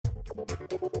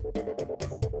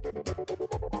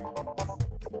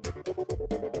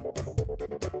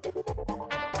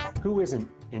Who isn't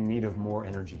in need of more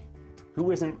energy?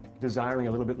 Who isn't desiring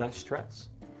a little bit less stress?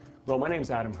 Well, my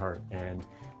name's Adam Hart, and it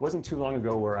wasn't too long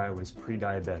ago where I was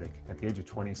pre-diabetic at the age of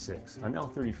 26. I'm now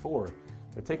 34,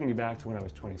 but taking me back to when I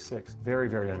was 26, very,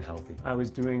 very unhealthy. I was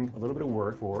doing a little bit of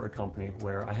work for a company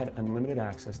where I had unlimited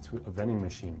access to a vending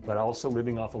machine, but also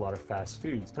living off a lot of fast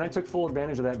foods. And I took full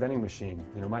advantage of that vending machine.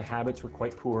 You know, my habits were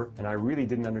quite poor, and I really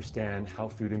didn't understand how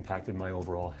food impacted my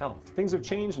overall health. Things have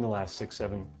changed in the last 6,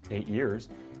 7, 8 years,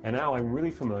 and now I'm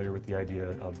really familiar with the idea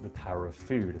of the power of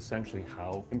food, essentially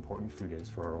how important food is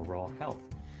for our overall health.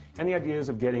 And the ideas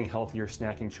of getting healthier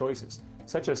snacking choices,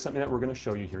 such as something that we're going to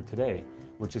show you here today,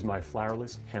 which is my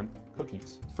Flourless Hemp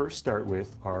cookies. First, start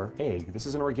with our egg. This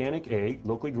is an organic egg,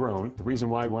 locally grown. The reason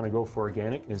why I want to go for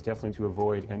organic is definitely to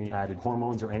avoid any added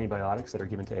hormones or antibiotics that are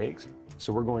given to eggs.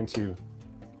 So we're going to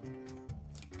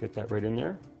get that right in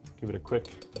there, give it a quick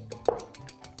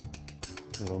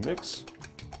little mix.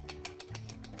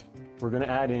 We're going to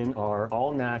add in our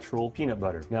all-natural peanut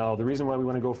butter. Now, the reason why we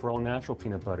want to go for all-natural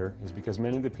peanut butter is because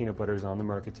many of the peanut butters on the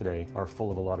market today are full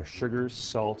of a lot of sugars,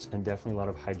 salts, and definitely a lot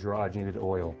of hydrogenated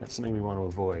oil. That's something we want to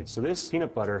avoid. So this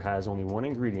peanut butter has only one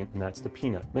ingredient, and that's the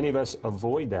peanut. Many of us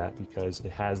avoid that because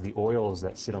it has the oils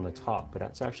that sit on the top, but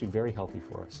that's actually very healthy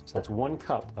for us. So that's 1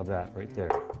 cup of that right there.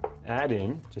 Add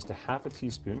in just a half a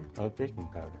teaspoon of baking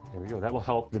powder. There we go. That will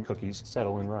help the cookies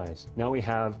settle and rise. Now we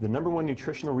have the #1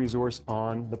 nutritional resource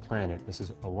on the planet. This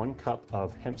is a 1 cup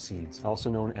of hemp seeds, also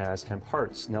known as hemp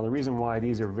hearts. Now the reason why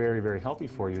these are very, very healthy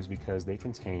for you is because they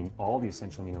contain all the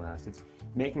essential amino acids,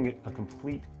 making it a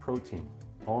complete protein,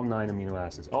 all 9 amino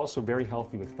acids. Also very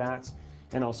healthy with fats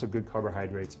and also good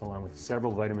carbohydrates, along with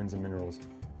several vitamins and minerals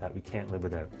that we can't live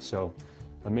without. So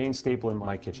a main staple in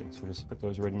my kitchen. So just put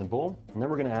those right in the bowl. And then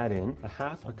we're going to add in a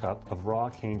half a cup of raw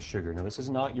cane sugar. Now this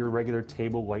is not your regular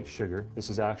table white sugar.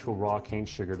 This is actual raw cane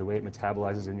sugar. The way it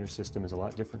metabolizes in your system is a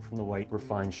lot different from the white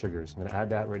refined sugars. I'm going to add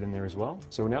that right in there as well.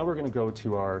 So now we're going to go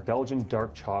to our Belgian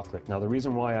dark chocolate. Now the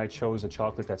reason why I chose a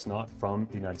chocolate that's not from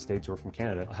the United States or from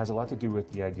Canada has a lot to do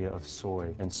with the idea of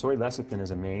soy. And soy lecithin is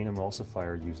a main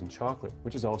emulsifier used in chocolate,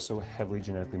 which is also a heavily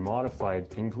genetically modified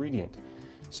ingredient.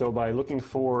 So by looking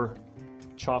for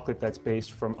chocolate that's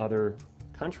based from other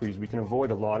countries, we can avoid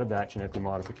a lot of that genetic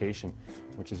modification,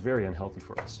 which is very unhealthy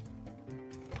for us.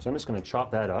 So I'm just going to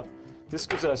chop that up. This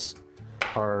gives us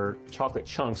our chocolate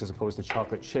chunks as opposed to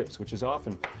chocolate chips, which is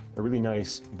often a really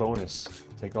nice bonus.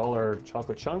 Take all our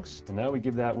chocolate chunks, and now we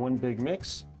give that one big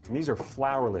mix. And these are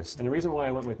flourless. And the reason why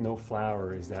I went with no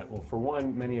flour is that, well, for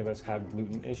one, many of us have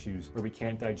gluten issues where we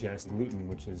can't digest gluten,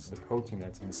 which is the protein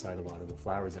that's inside a lot of the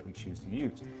flours that we choose to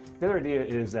use. The other idea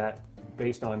is that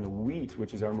based on the wheat,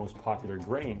 which is our most popular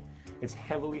grain, it's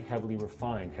heavily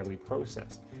refined, heavily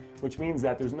processed, which means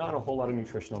that there's not a whole lot of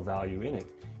nutritional value in it,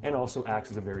 and also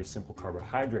acts as a very simple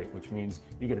carbohydrate, which means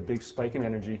you get a big spike in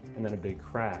energy and then a big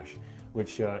crash,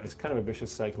 which is kind of a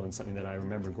vicious cycle and something that I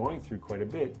remember going through quite a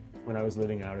bit when I was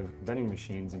living out of vending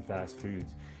machines and fast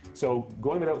foods. So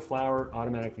going without flour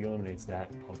automatically eliminates that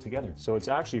altogether. So it's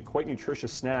actually a quite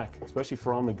nutritious snack, especially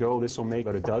for on the go. This will make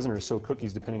about a dozen or so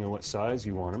cookies depending on what size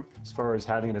you want them. As far as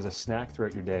having it as a snack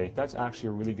throughout your day, that's actually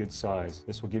a really good size.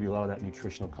 This will give you a lot of that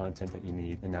nutritional content that you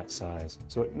need in that size.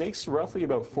 So it makes roughly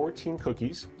about 14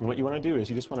 cookies. And what you want to do is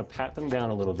you just want to pat them down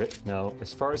a little bit. Now,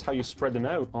 as far as how you spread them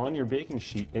out on your baking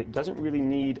sheet, it doesn't really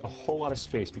need a whole lot of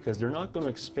space because they're not going to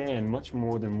expand much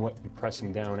more than what you're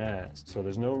pressing down as. So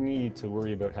there's no need to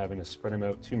worry about having to spread them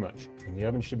out too much. And the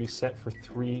oven should be set for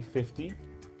 350,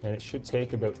 and it should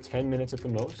take about 10 minutes at the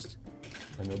most,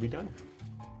 and they'll be done.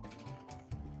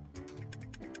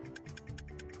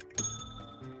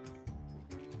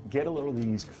 Get a load of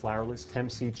these flourless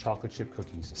hemp seed chocolate chip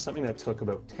cookies. It's something that took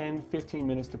about 10-15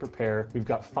 minutes to prepare. We've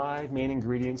got 5 main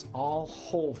ingredients, all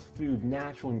whole food,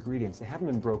 natural ingredients. They haven't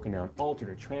been broken down, altered,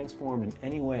 or transformed in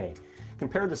any way.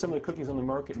 Compared to some of the cookies on the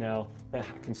market now that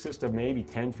consist of maybe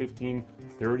 10, 15,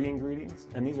 30 ingredients,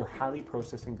 and these are highly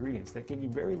processed ingredients that give you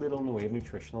very little in the way of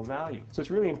nutritional value. So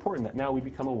it's really important that now we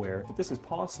become aware that this is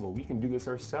possible. We can do this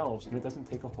ourselves, and it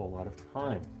doesn't take a whole lot of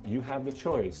time. You have the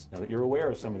choice, now that you're aware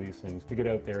of some of these things, to get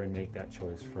out there and make that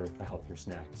choice for a healthier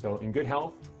snack. So in good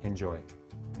health, enjoy.